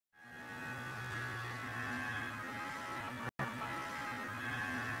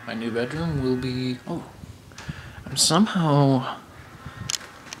My new bedroom will be... oh. Somehow...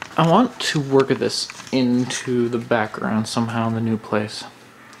 I want to work this into the background somehow in the new place.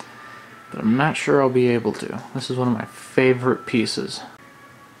 But I'm not sure I'll be able to. This is one of my favorite pieces.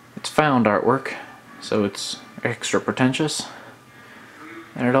 It's found artwork, so it's extra pretentious.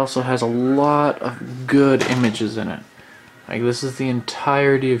 And it also has a lot of good images in it. Like, this is the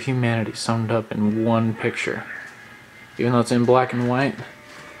entirety of humanity summed up in one picture. Even though it's in black and white,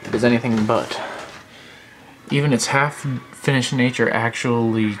 it is anything but. Even its half-finished nature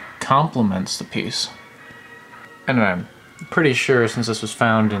actually complements the piece. And I'm pretty sure, since this was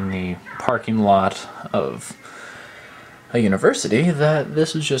found in the parking lot of a university, that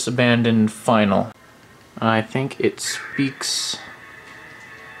this was just abandoned final. I think it speaks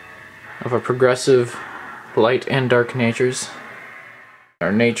of our progressive light and dark natures,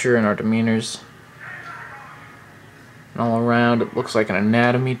 our nature and our demeanors. And all around it looks like an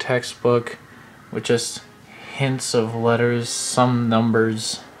anatomy textbook with just hints of letters, some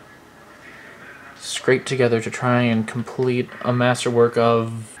numbers, scraped together to try and complete a masterwork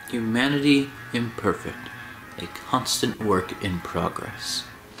of humanity imperfect, a constant work in progress.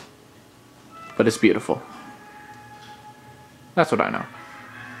 But it's beautiful. That's what I know.